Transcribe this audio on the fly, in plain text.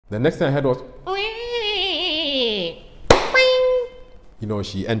The next thing I heard was, you know,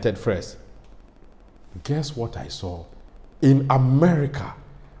 she entered first. Guess what I saw? In America,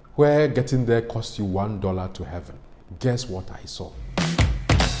 where getting there costs you $1 to heaven. Guess what I saw?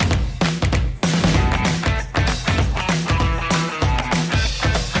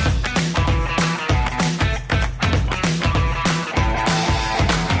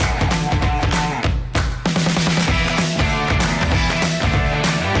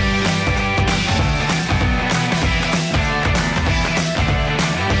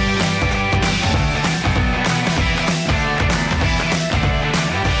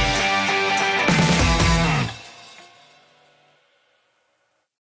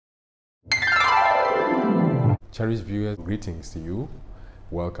 Cherished viewers, greetings to you.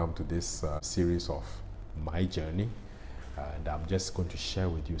 Welcome to this series of my journey, and I'm just going to share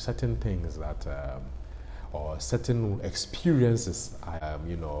with you certain things that or certain experiences.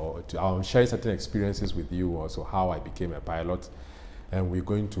 I'm sharing certain experiences with you, also how I became a pilot, and we're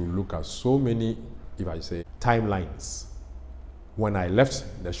going to look at so many, if I say, timelines. When I left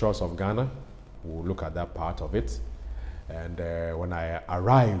the shores of Ghana, we'll look at that part of it, and when I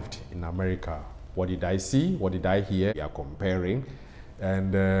arrived in America, what did I see? What did I hear? We are comparing.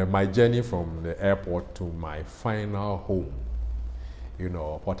 And my journey from the airport to my final home. You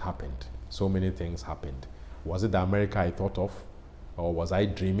know, what happened? So many things happened. Was it the America I thought of? Or was I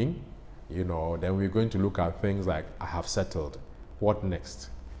dreaming? You know, then we're going to look at things like, I have settled. What next?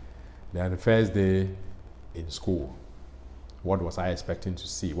 Then the first day in school. What was I expecting to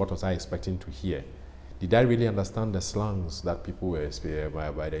see? What was I expecting to hear? Did I really understand the slangs that people were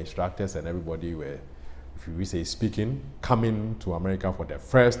by the instructors and everybody were, if you say, speaking, coming to America for the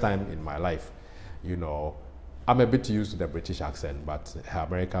first time in my life? You know, I'm a bit used to the British accent, but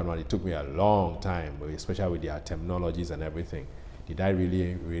American one, it took me a long time, especially with their terminologies and everything. Did I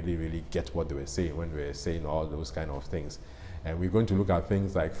really get what they were saying when we were saying all those kind of things? And we're going to look at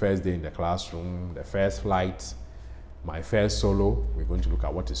things like first day in the classroom, the first flight, my first solo. We're going to look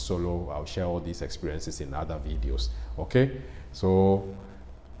at what is solo. I'll share all these experiences in other videos. Okay, so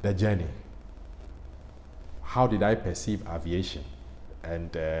the journey. How did I perceive aviation?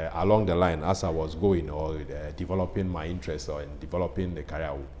 And along the line, as I was going or developing my interest or in developing the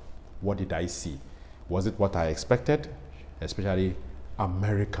career, what did I see? Was it what I expected? Especially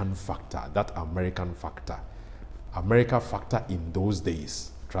American factor, that American factor. America factor in those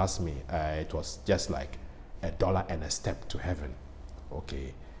days, trust me, it was just like $1 and a step to heaven.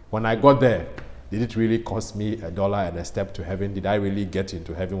 Okay, when I got there, did it really cost me $1 and a step to heaven? Did I really get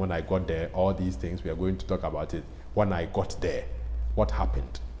into heaven when I got there? All these things, we are going to talk about it when I got there. What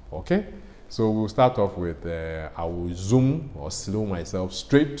happened? Okay, so we'll start off with I will zoom or slow myself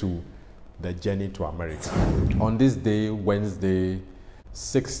straight to the journey to America. On this day, Wednesday,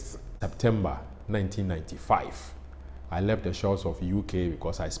 6th September 1995, I left the shores of UK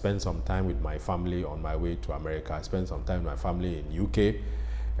because I spent some time with my family on my way to America. I spent some time with my family in UK,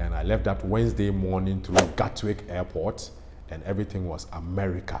 and I left that Wednesday morning through Gatwick Airport, and everything was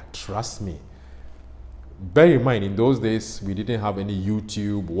America. Trust me. Bear in mind, in those days, we didn't have any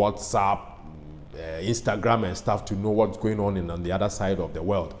YouTube, WhatsApp, Instagram and stuff to know what's going on the other side of the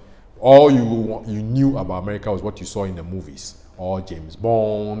world. All you knew about America was what you saw in the movies. Or James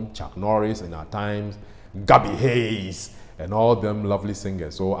Bond, Chuck Norris in our times, Gabby Hayes, and all them lovely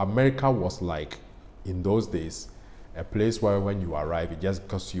singers. So America was like, in those days, a place where when you arrive, it just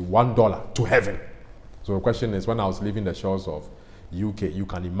costs you $1 to heaven. So the question is, when I was leaving the shores of UK, you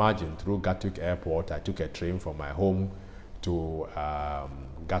can imagine, through Gatwick Airport, I took a train from my home to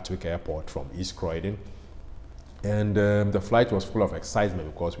Gatwick Airport from East Croydon. And the flight was full of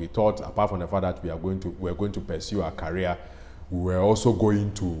excitement because we thought, apart from the fact that we were going to pursue our career, we were also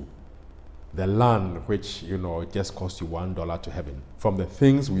going to the land which, you know, just cost you $1 to heaven. From the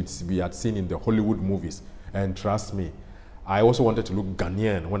things we had seen in the Hollywood movies. And trust me, I also wanted to look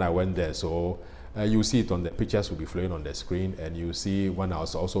Ghanaian when I went there. So you see it on the pictures will be flowing on the screen. And you see when I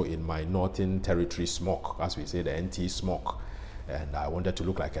was also in my Northern Territory smock, as we say, the NT smock. And I wanted to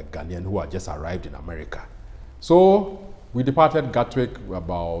look like a Ghanaian who had just arrived in America. So we departed Gatwick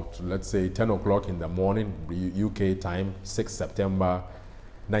about, let's say, 10 o'clock in the morning, UK time, 6 September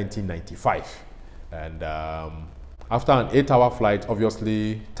 1995. And after an 8-hour flight,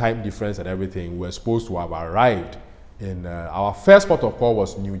 obviously time difference and everything, we were supposed to have arrived in our first port of call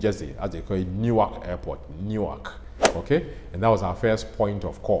was New Jersey, as they call it, Newark Airport, Newark. Okay, and that was our first point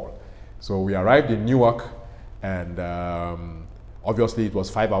of call. So we arrived in Newark, and obviously it was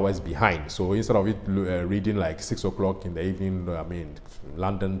 5 hours behind. So instead of it reading like 6 o'clock in the evening, I mean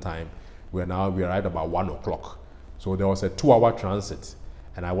London time, we arrived about 1 o'clock. So there was a 2-hour transit.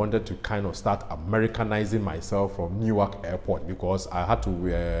 And I wanted to kind of start Americanizing myself from Newark Airport, because I had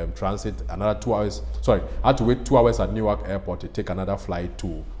to transit another 2 hours. Sorry, I had to wait 2 hours at Newark Airport to take another flight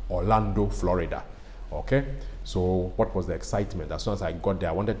to Orlando, Florida. Okay, so what was the excitement? As soon as I got there,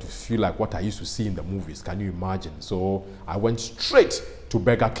 I wanted to feel like what I used to see in the movies. Can you imagine? So I went straight to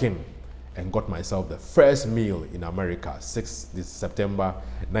Burger King and got myself the first meal in America, 6th September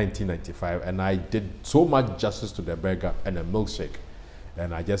 1995. And I did so much justice to the burger and a milkshake.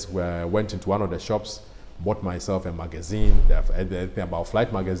 And I just went into one of the shops, bought myself a magazine, about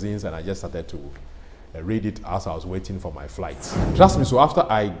flight magazines, and I just started to read it as I was waiting for my flights. Trust me, so after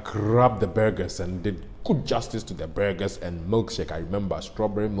I grabbed the burgers and did good justice to the burgers and milkshake, I remember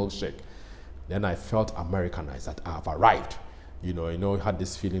strawberry milkshake, then I felt Americanized, that I've arrived. You know, had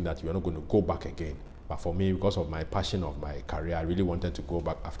this feeling that you're not going to go back again. But for me, because of my passion of my career, I really wanted to go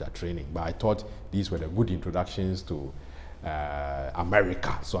back after training. But I thought these were the good introductions to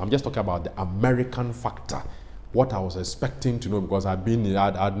America. So I'm just talking about the American factor, what I was expecting to know, because I'd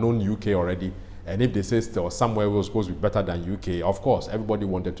known UK already. And if they say there was somewhere we were supposed to be better than UK, of course, everybody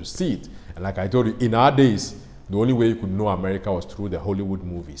wanted to see it. And like I told you, in our days, the only way you could know America was through the Hollywood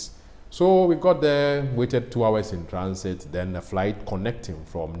movies. So we got there, waited 2 hours in transit, then a flight connecting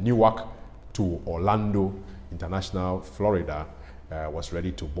from Newark to Orlando International, Florida, was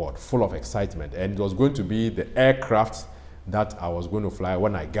ready to board, full of excitement. And it was going to be the aircraft that I was going to fly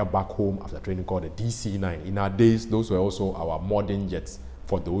when I get back home after training, called the DC-9. In our days, those were also our modern jets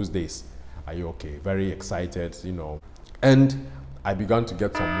for those days. Are you okay? Very excited, you know. And I began to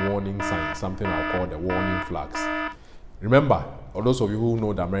get some warning signs, something I'll call the warning flags. Remember, or those of you who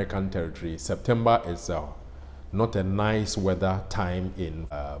know the American territory, September is not a nice weather time in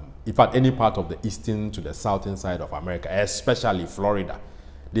fact, any part of the eastern to the southern side of America, especially Florida.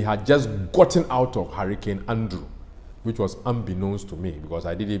 They had just gotten out of Hurricane Andrew, which was unbeknownst to me, because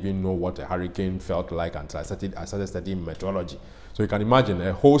I didn't even know what a hurricane felt like until I started studying meteorology. So you can imagine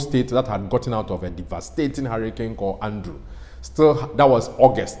a whole state that had gotten out of a devastating hurricane called Andrew. Still, that was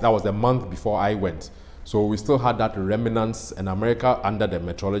August. That was the month before I went. So we still had that remnants, and America under the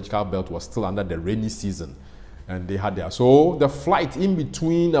meteorological belt was still under the rainy season. And they had there. So the flight in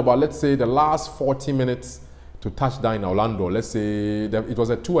between about, let's say, the last 40 minutes to touch down in Orlando, let's say it was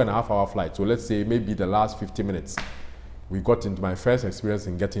a 2.5 hour flight. So let's say maybe the last 50 minutes. We got into my first experience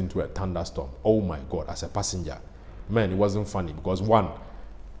in getting into a thunderstorm. Oh my God, as a passenger. Man, it wasn't funny, because one,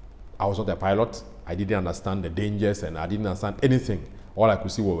 I was not a pilot. I didn't understand the dangers, and I didn't understand anything. All I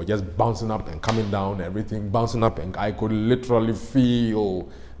could see was just bouncing up and coming down, everything bouncing up, and I could literally feel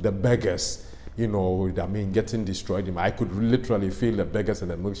the beggars, you know, I mean, getting destroyed. I could literally feel the beggars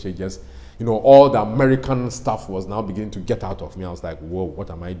and the milkshake just, you know, all the American stuff was now beginning to get out of me. I was like, whoa, what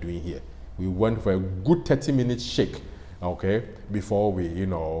am I doing here? We went for a good 30-minute shake. Okay, before we, you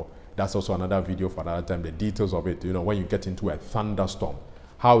know, that's also another video for another time, the details of it, you know, when you get into a thunderstorm,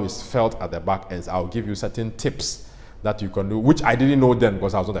 how it's felt at the back ends. I'll give you certain tips that you can do, which I didn't know then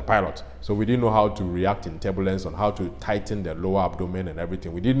because I was not a pilot. So we didn't know how to react in turbulence, on how to tighten the lower abdomen and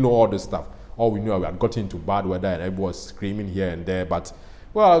everything. We didn't know all this stuff. All we knew, we had gotten into bad weather and everyone was screaming here and there. But,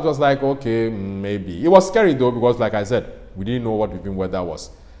 well, it was like, okay, maybe. It was scary though, because like I said, we didn't know what even weather was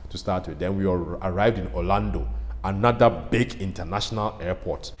to start with. Then we arrived in Orlando, another big international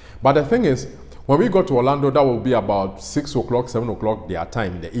airport. But the thing is, when we got to Orlando, that will be about 6 o'clock, 7 o'clock their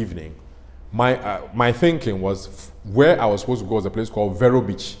time in the evening. My thinking was, where I was supposed to go was a place called Vero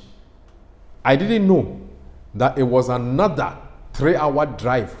Beach. I didn't know that it was another 3-hour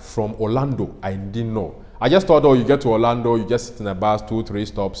drive from Orlando. I didn't know. I just thought, oh, you get to Orlando, you just sit in a bus, 2-3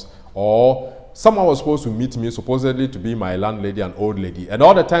 stops, or someone was supposed to meet me, supposedly to be my landlady, an old lady. And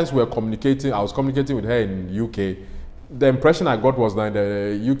all the times we were communicating, I was communicating with her in UK. The impression I got was that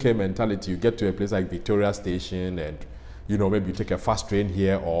the UK mentality, you get to a place like Victoria Station and, you know, maybe you take a fast train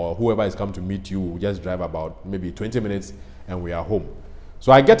here, or whoever is come to meet you will just drive about maybe 20 minutes and we are home.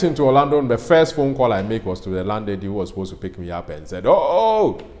 So I get into Orlando, and the first phone call I make was to the landlady who was supposed to pick me up and said,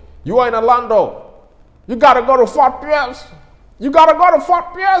 oh, you are in Orlando. You got to go to Fort Pierce. You got to go to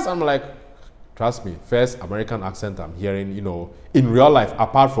Fort Pierce. I'm like, trust me, first American accent I'm hearing, you know, in real life,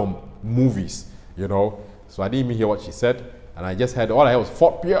 apart from movies, you know. So I didn't even hear what she said. And I just heard, all I heard was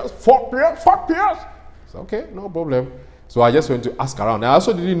Fort Pierce, Fort Pierce, Fort Pierce. So, okay, no problem. So I just went to ask around. I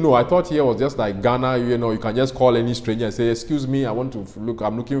also didn't know. I thought here was just like Ghana, you know, you can just call any stranger and say, excuse me, I want to look,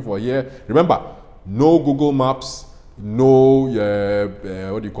 I'm looking for here. Remember, no Google Maps, no,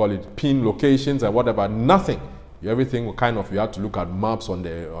 what do you call it, pin locations and whatever, nothing. Everything will kind of, you have to look at maps on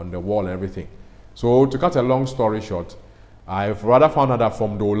the wall and everything. So to cut a long story short, I've rather found out that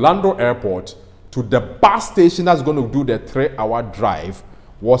from the Orlando airport to the bus station that's going to do the 3-hour drive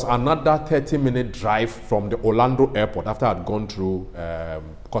was another 30-minute drive from the Orlando airport after I'd gone through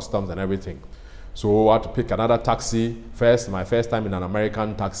customs and everything. So I had to pick another taxi. My first time in an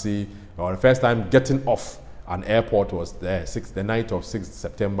American taxi, or the first time getting off an airport was there, the night of 6th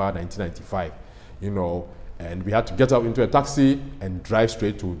September 1995, you know, and we had to get up into a taxi and drive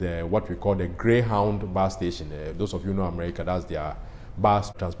straight to what we call the Greyhound bus station. Those of you know America, that's their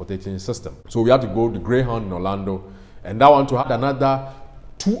bus transportation system. So we had to go to Greyhound in Orlando, and that one to have another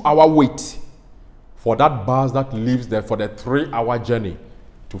 2-hour wait for that bus that leaves there for the 3-hour journey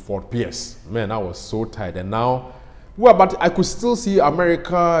to Fort Pierce. Man, I was so tired. And now, well, but I could still see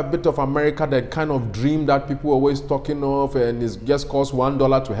America, a bit of America, the kind of dream that people are always talking of, and it just costs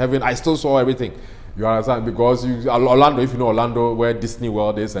 $1 to heaven. I still saw everything. You understand? Because Orlando, if you know Orlando, where Disney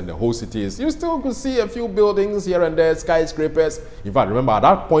World is and the whole city is, you still could see a few buildings here and there, skyscrapers. In fact, remember, at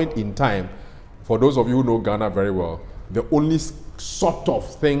that point in time, for those of you who know Ghana very well, the only sort of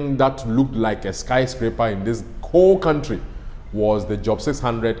thing that looked like a skyscraper in this whole country was the Job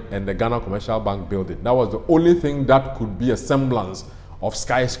 600 and the Ghana Commercial Bank building. That was the only thing that could be a semblance of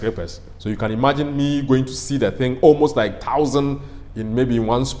skyscrapers. So you can imagine me going to see the thing almost like 1,000 in maybe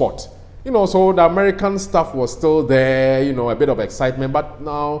one spot. You know, so the American stuff was still there, you know, a bit of excitement, but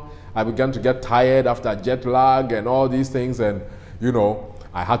now I began to get tired after jet lag and all these things, and, you know,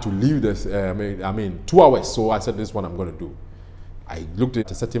 I had to leave this, 2 hours, so I said, this is what I'm going to do. I looked at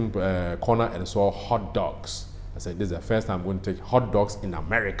a certain corner and saw hot dogs. I said, this is the first time I'm going to take hot dogs in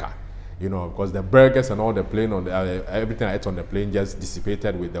America, you know, because the burgers and all the plane, everything I ate on the plane just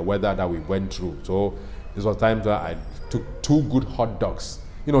dissipated with the weather that we went through. So this was times that I took 2 good hot dogs,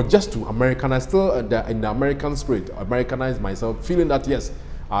 you know, just to Americanize, still in the American spirit, Americanize myself, feeling that, yes,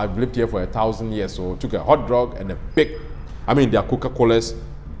 I've lived here for 1,000 years. So I took a hot dog and a big, they are Coca-Colas,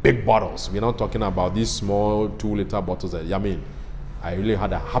 big bottles. We're not talking about these small 2-liter bottles. I mean, I really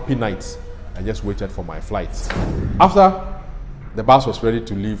had a happy night. I just waited for my flight. After the bus was ready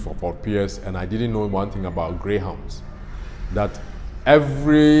to leave for Fort Pierce, and I didn't know one thing about Greyhounds, that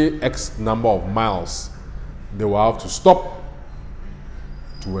every X number of miles, they will have to stop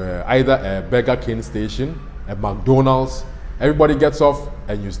to either a Burger King station, a McDonald's. Everybody gets off,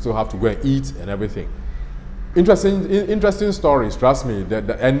 and you still have to go and eat and everything. Interesting stories, trust me.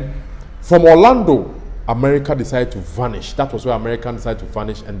 And from Orlando, America decided to vanish. That was where America decided to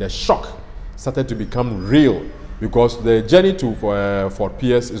vanish, and the shock started to become real, because the journey to Fort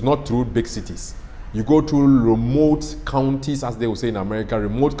Pierce is not through big cities. You go through remote counties, as they will say in America,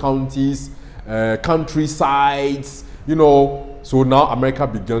 remote counties, countrysides, you know. So now America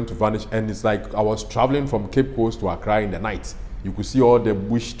began to vanish, and it's like I was traveling from Cape Coast to Accra in the night. You could see all the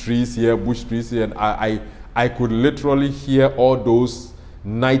bush trees here, and I could literally hear all those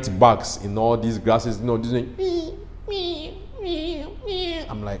night bugs in all these grasses, you know, this thing.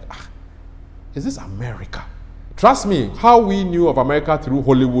 I'm like, is this America? Trust me, how we knew of America through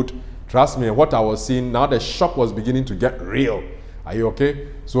Hollywood, trust me, what I was seeing, now the shock was beginning to get real. Are you okay?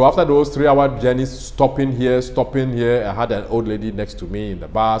 So after those 3-hour journeys, stopping here, I had an old lady next to me in the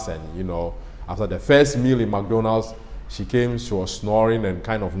bus, and, you know, after the first meal in McDonald's, she came, she was snoring and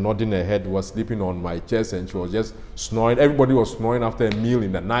kind of nodding her head, was sleeping on my chest, and she was just snoring. Everybody was snoring after a meal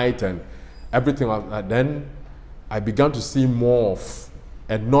in the night and everything. Then I began to see more of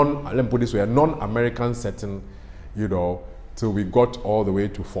a let me put it this way, a non-American setting, you know, till we got all the way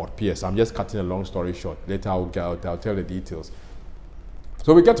to Fort Pierce. I'm just cutting a long story short. Later I'll tell the details.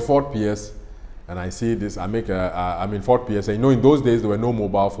 So we get to Fort Pierce, and I see this, I'm in Fort Pierce, and you know, in those days there were no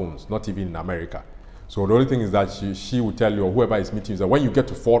mobile phones, not even in America. So the only thing is that she would tell you, or whoever is meeting you, that when you get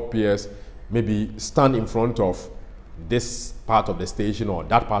to Fort Pierce, maybe stand in front of this part of the station or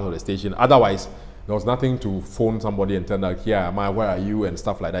that part of the station. Otherwise, there was nothing to phone somebody and tell them, here am I, where are you, and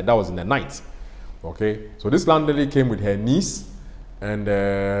stuff like that. That was in the night. Okay, so this landlady came with her niece, and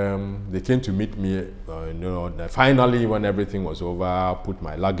they came to meet me. You know, finally, when everything was over, put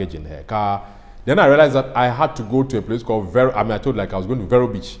my luggage in her car. Then I realized that I had to go to a place called Vero. I told like I was going to Vero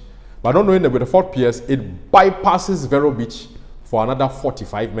Beach. But I don't know, with the Fort Pierce, it bypasses Vero Beach for another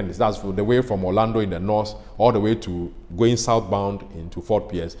 45 minutes. That's the way from Orlando in the north all the way to going southbound into Fort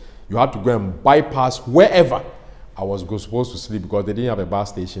Pierce. You had to go and bypass wherever I was supposed to sleep, because they didn't have a bus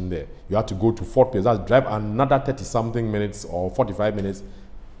station there. You had to go to Fort Pierce. That's drive another 30-something minutes or 45 minutes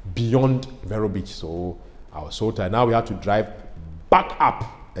beyond Vero Beach. So I was so tired. Now we had to drive back up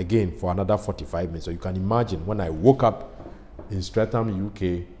again for another 45 minutes. So you can imagine when I woke up in Streatham,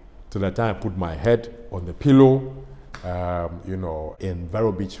 UK, till the time I put my head on the pillow, you know, in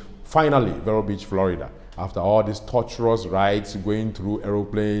Vero Beach, finally, Vero Beach, Florida, after all these torturous rides, going through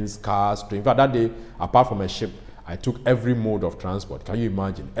aeroplanes, cars, trains. In fact, that day, apart from a ship, I took every mode of transport. Can you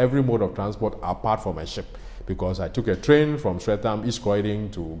imagine? Every mode of transport apart from a ship. Because I took a train from Streatham, East Croydon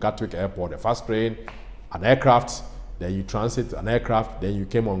to Gatwick Airport, a fast train, an aircraft, then you transit an aircraft, then you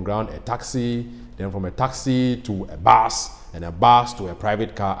came on ground, a taxi, then from a taxi to a bus, and a bus to a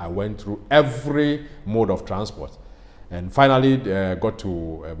private car. I went through every mode of transport. And finally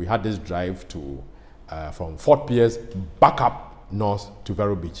we had this drive to, from Fort Pierce back up north to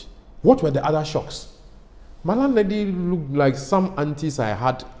Vero Beach. What were the other shocks? My landlady looked like some aunties I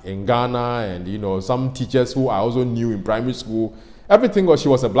had in Ghana, and you know, some teachers who I also knew in primary school. Everything was, she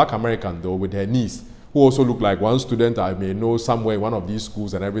was a black American though, with her niece, who also looked like one student I may know somewhere in one of these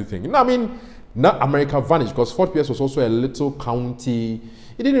schools and everything. You know, I mean, not America vanished, because Fort Pierce was also a little county.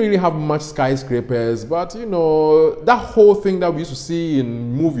 It didn't really have much skyscrapers, but you know, that whole thing that we used to see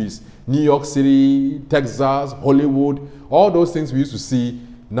in movies, New York City, Texas, Hollywood, all those things we used to see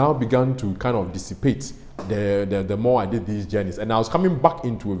now began to kind of dissipate. The more I did these journeys, and I was coming back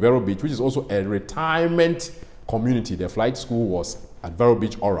into Vero Beach, which is also a retirement community. The flight school was at Vero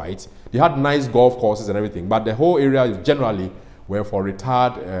Beach, all right. They had nice golf courses and everything, but the whole area generally were for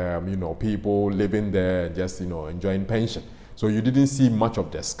retired, you know, people living there, just, you know, enjoying pension. So you didn't see much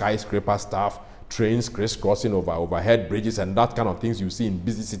of the skyscraper stuff, trains crisscrossing over overhead bridges and that kind of things you see in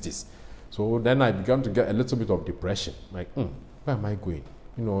busy cities. So then I began to get a little bit of depression, like, where am I going?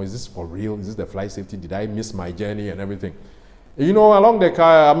 You know, is this for real? Is this the flight safety? Did I miss my journey and everything? You know, along the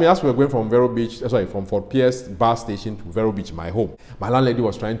car, I mean, as we were going from Vero Beach, sorry, from Fort Pierce bus station to Vero Beach, my home, my landlady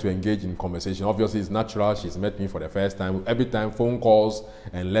was trying to engage in conversation. Obviously, it's natural. She's met me for the first time. Every time, phone calls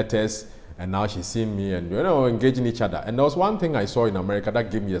and letters, and now she's seen me and, you know, engaging each other. And there was one thing I saw in America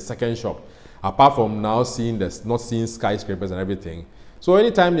that gave me a second shock. Apart from now seeing this, not seeing skyscrapers and everything. So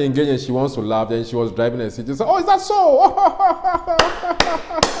anytime they engage and she wants to laugh, then she was driving and she just said, "Oh, is that so?"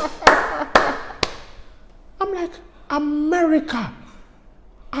 I'm like, America,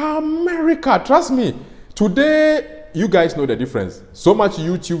 America, trust me. Today, you guys know the difference. So much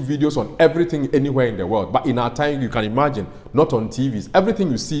YouTube videos on everything anywhere in the world. But in our time, you can imagine, not on TVs.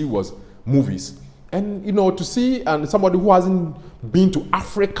 Everything you see was movies. And, you know, to see somebody who hasn't been to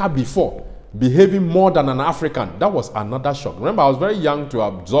Africa before, behaving more than an African, that was another shock. Remember, I was very young to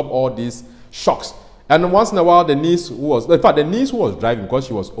absorb all these shocks. And once in a while, the niece who was, in fact, the niece who was driving, because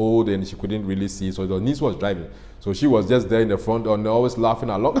she was old and she couldn't really see, so the niece was driving. So she was just there in the front and always laughing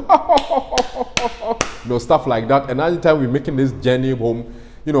along, you know, stuff like that. And every time we're making this journey home,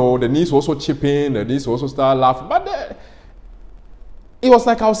 you know, the niece also chip in, the niece also start laughing. But it was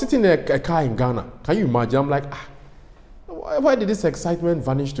like I was sitting in a car in Ghana. Can you imagine? I'm like, where did this excitement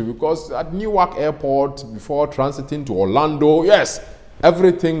vanish to? Because at Newark Airport, before transiting to Orlando, yes,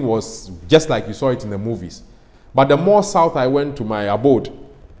 everything was just like you saw it in the movies. But the more south I went to my abode,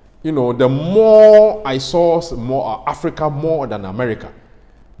 you know, the more I saw more Africa more than America.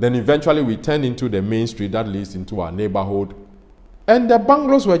 Then eventually we turned into the main street that leads into our neighborhood. And the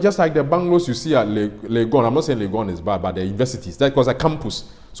bungalows were just like the bungalows you see at Legon. I'm not saying Legon is bad, but the universities. That was a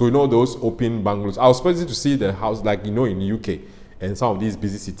campus. So, you know, those open bungalows. I was expecting to see the house like, you know, in the UK and some of these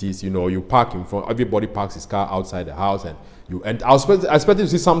busy cities, you know, you park in front, everybody parks his car outside the house and you enter. I was expecting to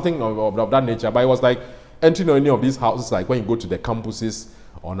see something of that nature, but it was like entering any of these houses, like when you go to the campuses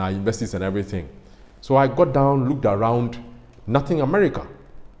on our universities and everything. So I got down, looked around, nothing America.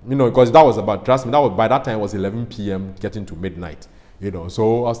 You know, because that was about, trust me, that was, by that time it was 11 p.m. getting to midnight. You know,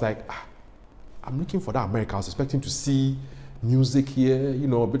 so I was like, I'm looking for that America. I was expecting to see music here, you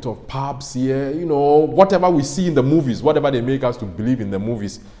know, a bit of pubs here, you know, whatever we see in the movies, whatever they make us to believe in the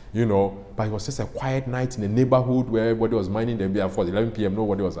movies, you know. But it was just a quiet night in the neighborhood where everybody was minding their business. For 11 p.m.,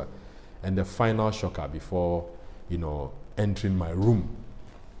 nobody was at. And the final shocker before, you know, entering my room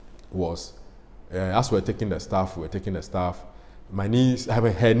was, as we were taking the stuff, my niece,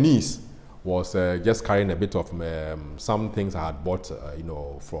 her niece was just carrying a bit of some things I had bought, you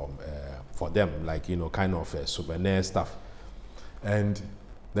know, from for them, like, you know, kind of souvenir stuff. And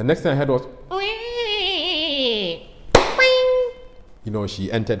the next thing I heard was, you know,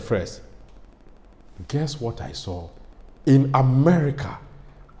 she entered first. Guess what I saw? In America,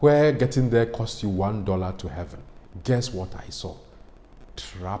 where getting there costs you $1 to heaven. Guess what I saw?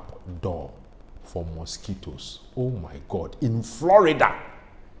 Trap door for mosquitoes. Oh my God, in Florida.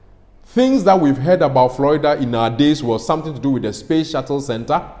 Things that we've heard about Florida in our days was something to do with the Space Shuttle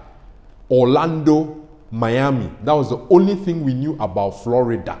Center, Orlando, Miami. That was the only thing we knew about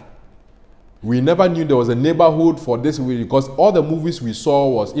Florida. We never knew there was a neighborhood for this, because all the movies we saw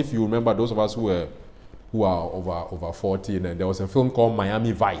was, if you remember, those of us who are over 40, and there was a film called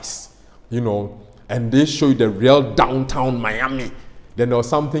Miami Vice, you know, and they show you the real downtown Miami. Then there was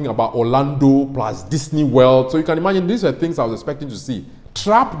something about Orlando plus Disney World. So you can imagine these are things I was expecting to see.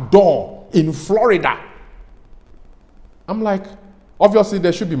 Trapdoor in Florida. I'm like, obviously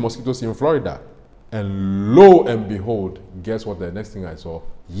there should be mosquitoes in Florida. And lo and behold, guess what the next thing I saw?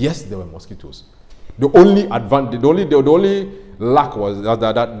 Yes, there were mosquitoes. The only advantage, the only lack was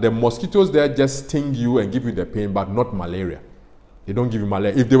that the mosquitoes there just sting you and give you the pain, but not malaria. They don't give you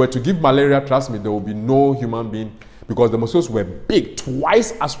malaria. If they were to give malaria, trust me, there will be no human being, because the mosquitoes were big,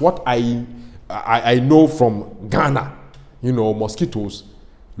 twice as what I know from Ghana. You know, mosquitoes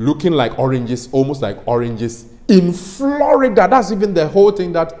looking like oranges, almost like oranges in Florida. That's even the whole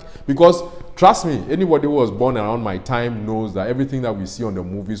thing, that because trust me, anybody who was born around my time knows that everything that we see on the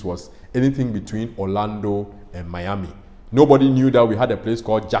movies was anything between Orlando and Miami. Nobody knew that we had a place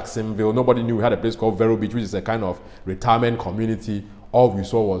called Jacksonville. Nobody knew we had a place called Vero Beach, which is a kind of retirement community. All we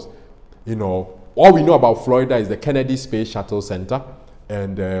saw was, you know, all we know about Florida is the Kennedy Space Shuttle Center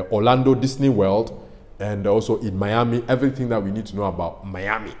and Orlando Disney World, and also in Miami, everything that we need to know about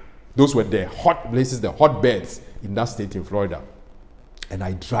Miami. Those were the hot places, the hotbeds in that state in Florida. And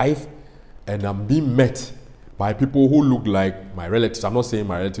I drive and I'm being met by people who look like my relatives. I'm not saying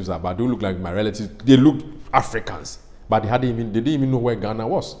my relatives are, but they look like my relatives. They look Africans, but they didn't even know where Ghana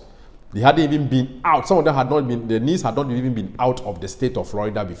was. They hadn't even been out. Some of them had not been, their niece had not even been out of the state of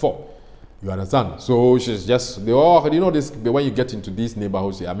Florida before. You understand? So she's just, they all, you know, this, when you get into these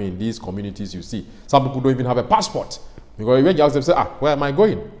neighborhoods, I mean, these communities, you see, some people don't even have a passport. Because when you ask them, say, where am I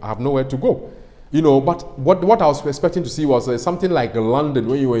going? I have nowhere to go. You know, but what I was expecting to see was something like London.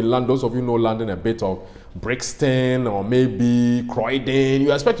 When you were in London, those of you know London, a bit of Brixton or maybe Croydon.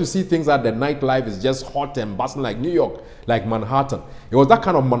 You expect to see things that the nightlife is just hot and bustling like New York, like Manhattan. It was that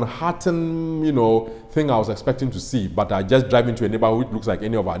kind of Manhattan, you know, thing I was expecting to see. But I just drive into a neighborhood which looks like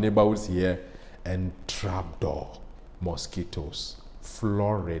any of our neighborhoods here, and trapdoor, mosquitoes,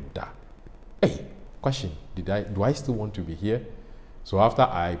 Florida. Hey, question, do I still want to be here? So after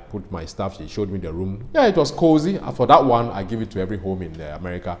I put my stuff, she showed me the room. Yeah, it was cozy. For that one, I give it to every home in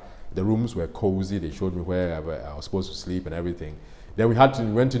America. The rooms were cozy. They showed me where I was supposed to sleep and everything. Then we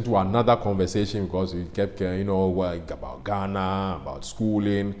went into another conversation because we kept, you know, about Ghana, about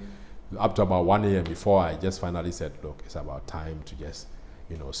schooling, up to about 1 a.m. before I just finally said, look, it's about time to just,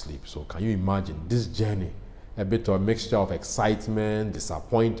 you know, sleep. So can you imagine this journey? A bit of a mixture of excitement,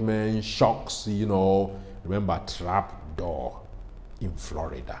 disappointment, shocks, you know. Remember, trapdoor in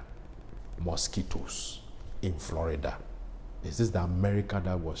Florida, mosquitoes in Florida. Is this the America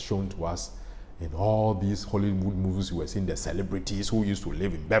that was shown to us in all these Hollywood movies? We were seeing the celebrities who used to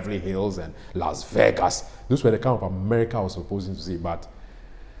live in Beverly Hills and Las Vegas. Those were the kind of America I was supposed to see. But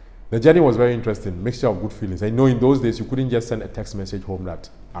the journey was very interesting, mixture of good feelings. I know in those days you couldn't just send a text message home that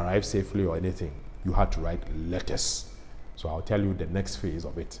arrived safely or anything. You had to write letters. So I'll tell you the next phase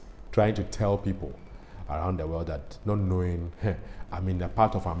of it, trying to tell people around the world that not knowing, I'm in a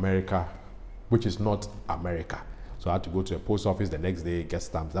part of America which is not America. So I had to go to the post office the next day, get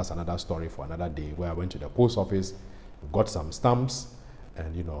stamps. That's another story for another day, where I went to the post office, got some stamps,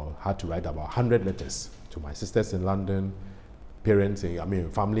 and, you know, had to write about 100 letters to my sisters in London, parents,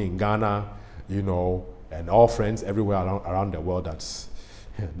 family in Ghana, you know, and all friends everywhere around the world. That's,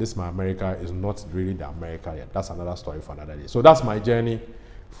 this my America is not really the America yet. That's another story for another day. So that's my journey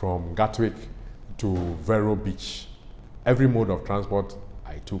from Gatwick to Vero Beach. Every mode of transport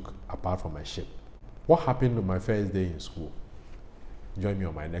I took apart from my ship. What happened on my first day in school? Join me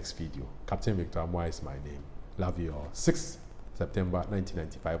on my next video. Captain Victor Amoah is my name. Love you all. 6th September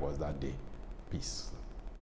 1995 was that day. Peace.